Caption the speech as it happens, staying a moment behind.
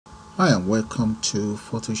Hi and welcome to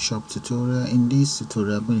Photoshop tutorial. In this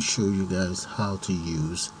tutorial I'm going to show you guys how to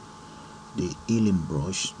use the healing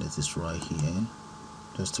brush that is right here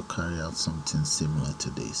just to carry out something similar to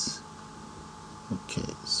this.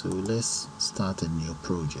 Okay, so let's start a new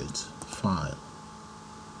project. File,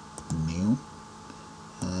 new,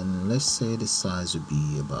 and let's say the size will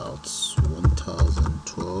be about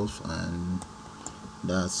 1012 and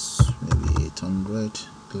that's maybe 800.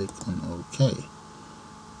 Click on OK.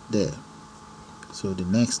 There. So the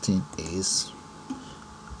next thing is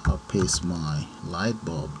I'll paste my light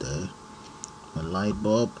bulb there. My light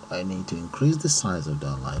bulb, I need to increase the size of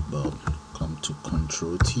that light bulb. Come to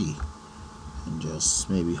Ctrl T and just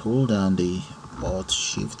maybe hold down the Alt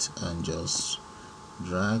Shift and just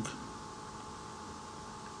drag.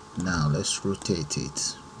 Now let's rotate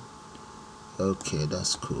it. Okay,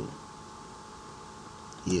 that's cool.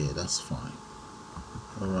 Yeah, that's fine.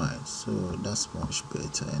 Alright, so that's much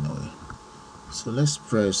better anyway. So let's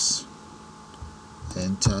press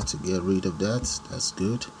enter to get rid of that. That's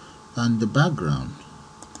good. And the background,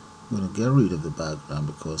 I'm going to get rid of the background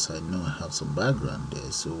because I know I have some background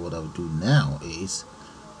there. So what I'll do now is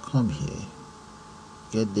come here,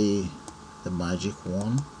 get the magic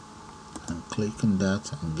wand and click on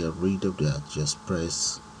that and get rid of that. Just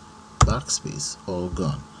press backspace, all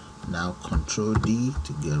gone. Now Ctrl D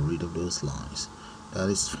to get rid of those lines. That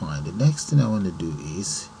is fine. The next thing I want to do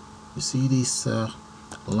is, you see this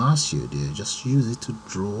lasso there, just use it to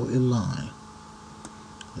draw a line.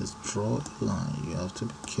 Let's draw a line. You have to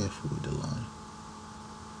be careful with the line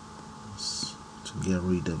to get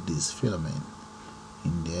rid of this filament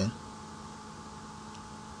in there,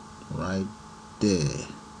 right there.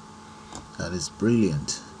 That is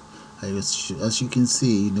brilliant. As you can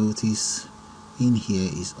see, notice in here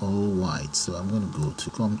is all white, so I'm going to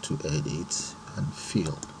come to edit and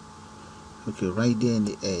fill. Okay, right there in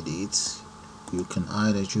the edit you can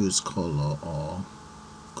either choose color or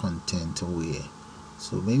content aware.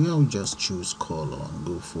 So maybe I'll just choose color and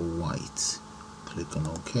go for white. Click on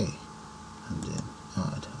OK and then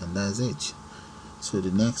add, and that's it. So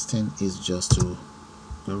the next thing is just to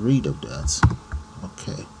get rid of that.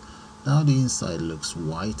 Okay, now the inside looks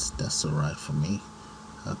white. That's alright for me.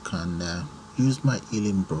 I can use my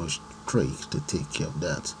healing brush trick to take care of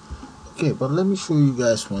that. Okay, but let me show you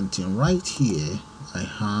guys one thing. Right here I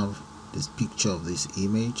have this picture of this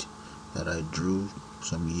image that I drew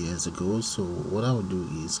some years ago. So what I will do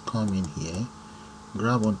is come in here,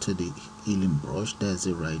 grab onto the healing brush, there's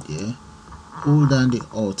it right there, hold down the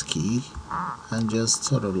Alt key and just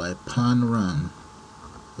sort of like pan around,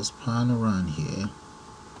 just pan around here.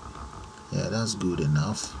 Yeah, that's good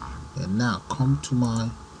enough. And now come to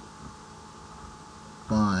my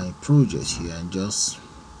project here and just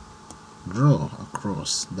draw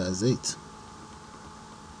across. That's it.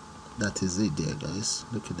 That is it there, guys.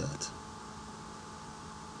 Look at that.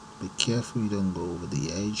 Be careful you don't go over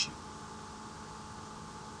the edge.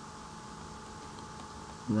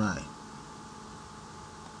 Right.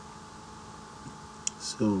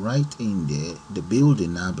 So right in there, the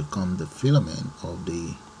building now becomes the filament of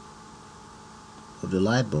the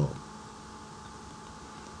light bulb.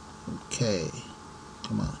 Okay,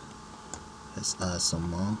 come on. Let's add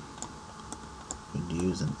some more.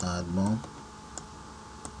 Reduce and add more.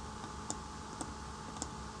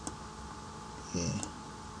 Yeah,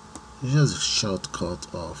 it's just a shortcut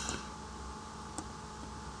of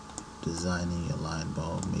designing your light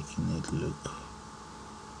bulb, making it look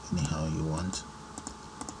anyhow you want.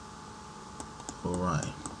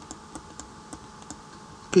 Alright.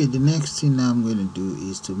 Okay, the next thing I'm going to do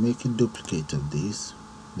is to make a duplicate of this.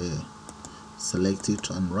 There. Select it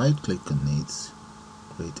and right click on it.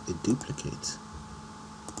 Create a duplicate.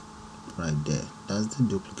 Right there. That's the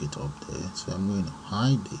duplicate up there. So I'm going to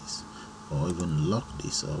hide this or even lock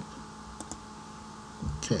this up.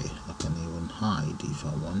 Okay, I can even hide if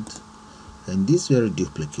I want. And this very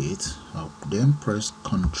duplicate, I'll then press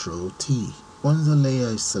Ctrl T. Once the layer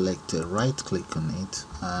is selected, right click on it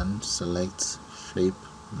and select flip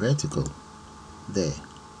vertical. There.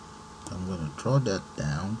 I'm going to draw that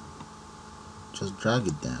down, just drag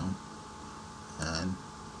it down and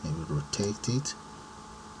maybe rotate it.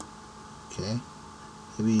 Okay,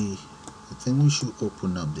 maybe I think we should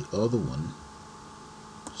open up the other one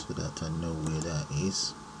so that I know where that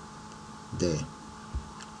is. There.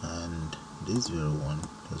 And this very one,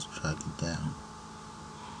 just drag it down.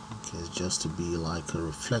 Okay, it's just to be like a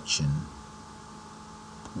reflection.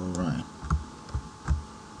 Alright,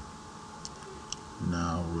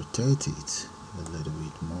 now rotate it a little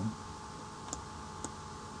bit more.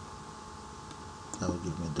 That will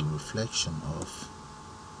give me the reflection of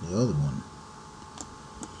the other one.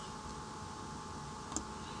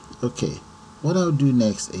 Okay, what I'll do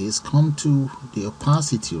next is come to the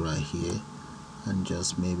opacity right here and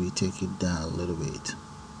just maybe take it down a little bit.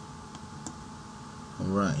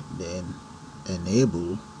 Alright, then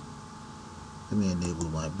enable. Let me enable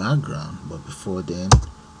my background, but before then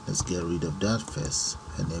let's get rid of that first.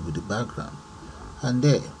 Enable the background, and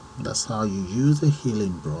there, that's how you use a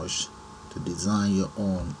healing brush to design your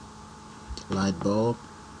own light bulb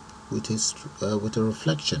with a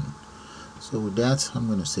reflection. So with that, I'm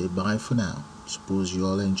going to say bye for now. Suppose you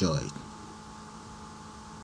all enjoyed.